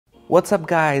What's up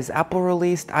guys, Apple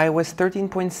released iOS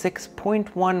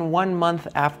 13.6.1 1 month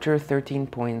after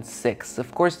 13.6.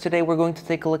 Of course, today we're going to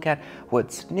take a look at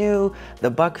what's new, the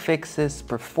bug fixes,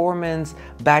 performance,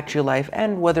 battery life,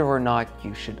 and whether or not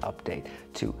you should update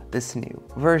to this new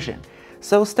version.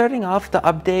 So starting off, the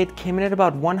update came in at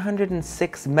about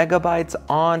 106 megabytes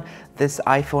on this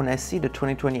iPhone SE, the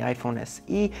 2020 iPhone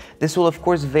SE. This will of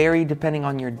course vary depending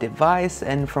on your device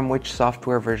and from which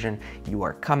software version you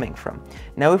are coming from.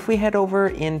 Now if we head over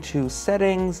into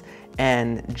settings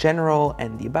and general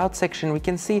and the about section, we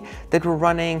can see that we're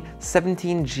running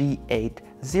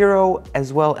 17G8.0,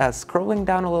 as well as scrolling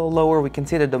down a little lower, we can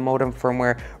see that the modem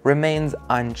firmware remains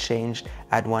unchanged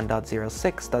at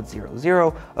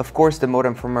 1.06.00. Of course, the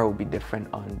modem firmware will be different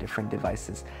on different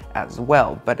devices as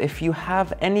well. But if you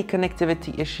have any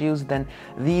connectivity issues, then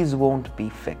these won't be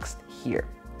fixed here.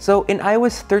 So in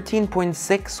iOS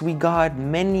 13.6, we got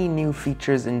many new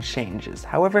features and changes.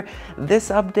 However, this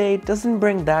update doesn't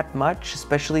bring that much,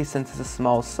 especially since it's a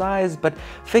small size, but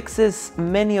fixes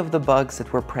many of the bugs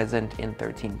that were present in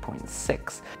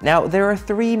 13.6. Now, there are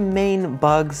three main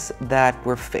bugs that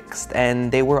were fixed,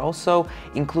 and they were also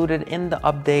included in the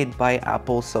update by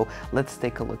Apple, so let's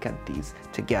take a look at these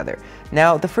together.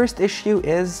 Now, the first issue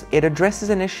is it addresses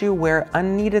an issue where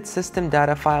unneeded system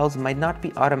data files might not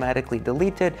be automatically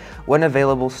deleted when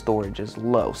available storage is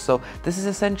low. So this is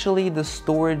essentially the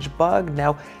storage bug.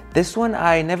 Now, this one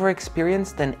I never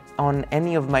experienced on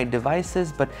any of my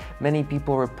devices, but many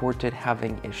people reported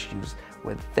having issues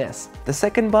with this. The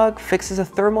second bug fixes a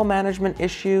thermal management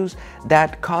issues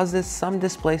that causes some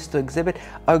displays to exhibit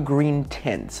a green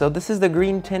tint. So this is the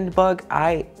green tint bug.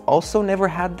 I also never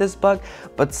had this bug,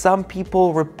 but some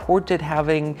people reported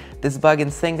having this bug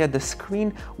and saying that the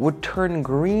screen would turn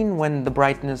green when the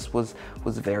brightness was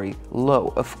very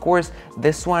low. Of course,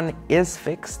 this one is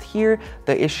fixed here.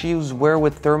 The issues were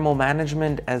with thermal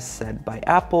management, as said by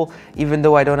Apple, even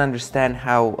though I don't understand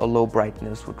how a low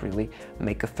brightness would really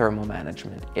make a thermal management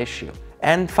issue.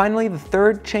 And finally, the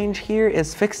third change here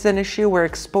is fix an issue where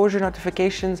exposure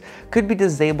notifications could be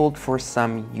disabled for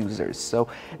some users. So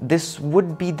this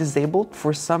would be disabled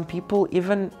for some people,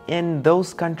 even in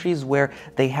those countries where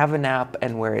they have an app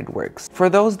and where it works. For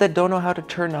those that don't know how to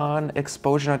turn on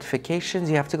exposure notifications,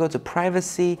 you have to go to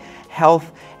privacy,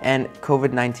 health, and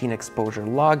COVID-19 exposure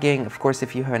logging. Of course,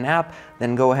 if you have an app,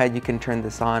 then go ahead, you can turn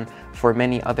this on. For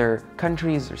many other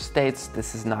countries or states,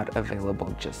 this is not available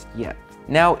just yet.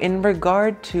 Now, in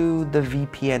regard to the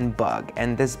VPN bug,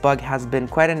 and this bug has been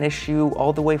quite an issue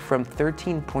all the way from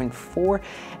 13.4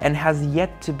 and has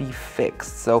yet to be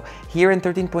fixed. So here in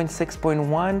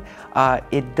 13.6.1,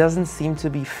 it doesn't seem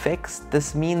to be fixed.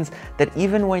 This means that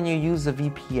even when you use a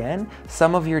VPN,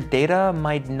 some of your data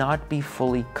might not be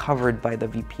fully covered by the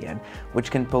VPN,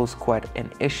 which can pose quite an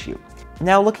issue.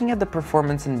 Now, looking at the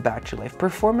performance and battery life.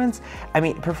 Performance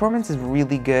is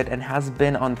really good and has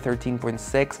been on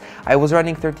 13.6. I was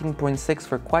running 13.6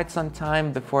 for quite some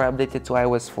time before I updated to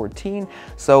iOS 14,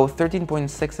 so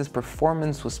 13.6's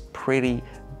performance was pretty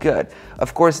good.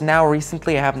 Of course, now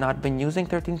recently I have not been using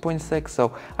 13.6,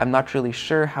 so I'm not really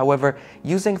sure. However,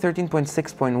 using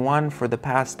 13.6.1 for the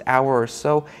past hour or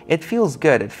so, it feels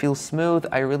good. It feels smooth.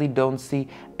 I really don't see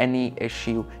any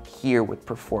issue here with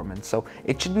performance. So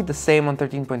it should be the same on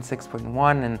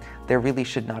 13.6.1 and there really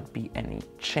should not be any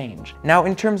change. Now,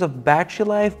 in terms of battery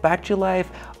life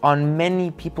on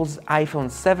many people's iPhone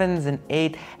 7s and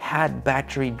 8 had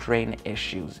battery drain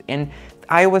issues. In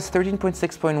iOS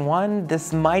 13.6.1,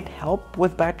 this might help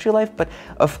with battery life, but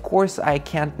of course I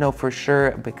can't know for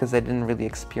sure because I didn't really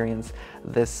experience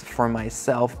this for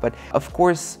myself. But of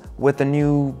course, with the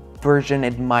new version,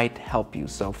 it might help you.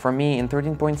 So for me in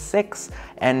 13.6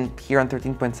 and here on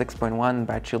 13.6.1,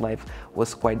 battery life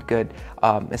was quite good,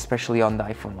 especially on the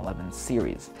iPhone 11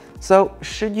 series. So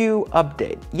should you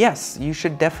update? Yes, you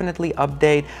should definitely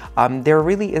update. There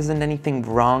really isn't anything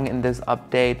wrong in this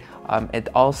update. It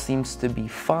all seems to be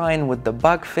fine with the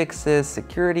bug fixes,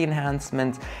 security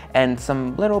enhancements, and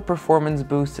some little performance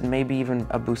boost and maybe even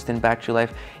a boost in battery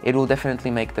life. It will definitely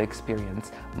make the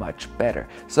experience much better.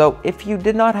 So if you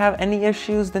did not have any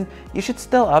issues, then you should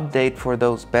still update for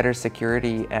those better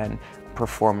security and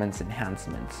performance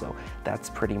enhancements. So that's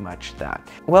pretty much that.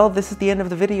 Well, this is the end of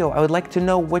the video. I would like to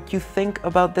know what you think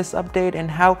about this update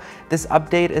and how this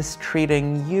update is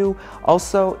treating you.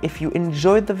 Also, if you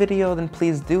enjoyed the video, then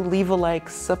please do leave a like,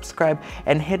 subscribe,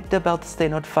 and hit the bell to stay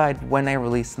notified when I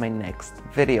release my next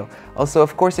video. Also,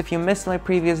 of course, if you missed my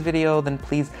previous video, then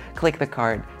please click the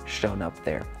card shown up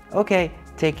there. Okay,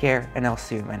 take care, and I'll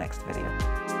see you in my next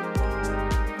video.